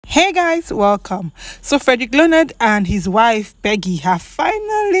Hey guys, welcome. So Fredrick Leonard and his wife Peggy have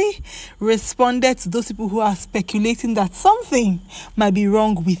finally responded to those people who are speculating that something might be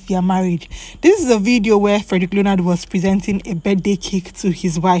wrong with their marriage. This is a video where Fredrick Leonard was presenting a birthday cake to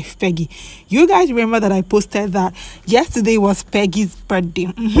his wife Peggy. You guys remember that I posted that yesterday was Peggy's birthday.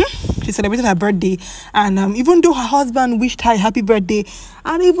 She celebrated her birthday, and even though her husband wished her a happy birthday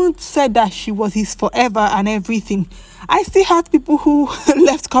and even said that she was his forever and everything, I still had people who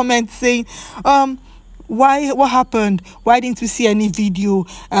left comments saying, what happened? Why didn't we see any video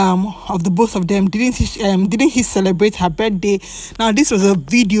of the both of them? Didn't he celebrate her birthday? Now, this was a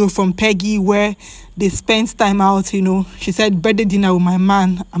video from Peggy where they spent time out. She said, birthday dinner with my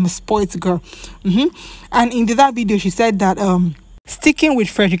man. I'm a spoiled girl. And in that video, she said that sticking with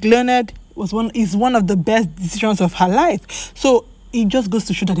Fredrick Leonard is one of the best decisions of her life. So it just goes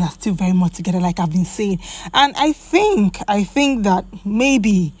to show that they are still very much together, like I've been saying. And I think that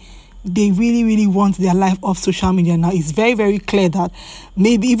maybe they really want their life off social media now. It's very, very clear that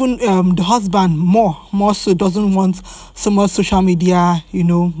maybe even the husband more so doesn't want so much social media,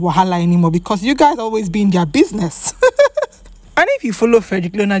 wahala anymore, because you guys always be in their business. And if you follow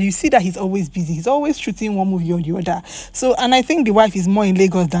Fredrick Leonard, you see that he's always busy. He's always shooting one movie or the other. So, and I think the wife is more in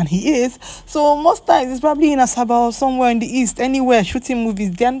Lagos than he is. So most times it's probably in Asaba or somewhere in the east, anywhere, shooting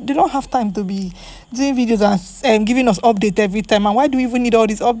movies. They don't have time to be doing videos and giving us updates every time. And why do we even need all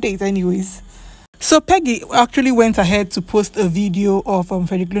these updates anyways? So Peggy actually went ahead to post a video of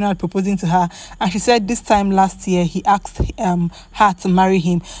Fredrick Leonard proposing to her, and she said this time last year he asked her to marry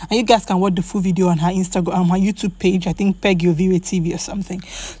him. And you guys can watch the full video on her Instagram, her YouTube page. I think Peggy Ovire TV or something.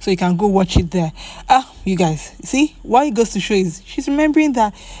 So you can go watch it there. You guys see, what it goes to show is she's remembering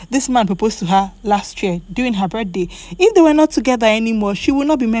that this man proposed to her last year during her birthday. If they were not together anymore, she would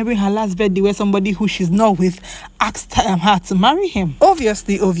not be remembering her last birthday where somebody who she's not with asked her to marry him.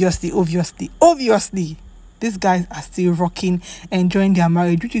 Obviously, these guys are still rocking, enjoying their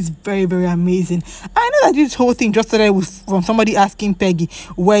marriage, which is very, very amazing. I know that this whole thing just started from somebody asking Peggy,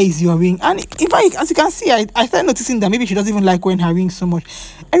 where is your ring? And in fact, as you can see, I started noticing that maybe she doesn't even like wearing her ring so much.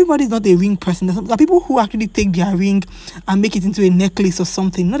 Everybody's not a ring person. There are people who actually take their ring and make it into a necklace or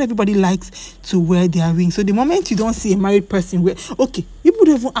something. Not everybody likes to wear their ring. So the moment you don't see a married person wear, okay, people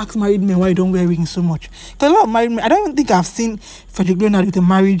don't even ask married men why they don't wear rings so much. Because a lot of married men, I don't even think I've seen Fredrick Leonard with a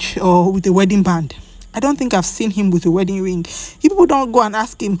marriage or with a wedding band. I don't think I've seen him with a wedding ring. People don't go and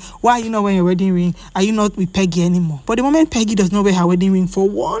ask him, why are you not wearing your wedding ring? Are you not with Peggy anymore? But the moment Peggy does not wear her wedding ring for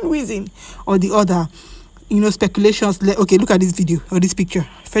one reason or the other, speculations. Okay, look at this video or this picture.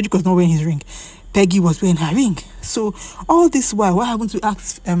 Fredrick was not wearing his ring. Peggy was wearing her ring. So all this while, why haven't we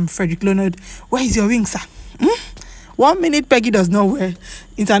asked Fredrick Leonard, where is your ring, sir? 1 minute Peggy does not wear,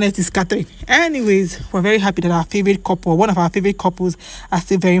 internet is scattering. Anyways, we're very happy that our favorite couple, one of our favorite couples, are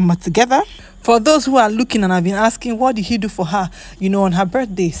still very much together. For those who are looking and have been asking, what did he do for her, on her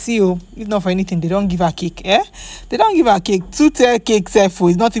birthday? See, if not for anything, they don't give her cake, They don't give her cake. 2-tier cake,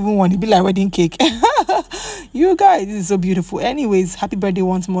 it's not even one. It be like wedding cake. You guys, this is so beautiful. Anyways, happy birthday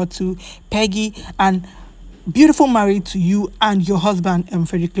once more to Peggy, and beautiful marriage to you and your husband,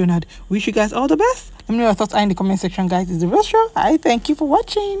 Fredrick Leonard. Wish you guys all the best. Let me know your thoughts in the comment section, guys. It's The Real Show. I thank you for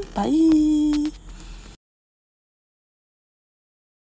watching. Bye.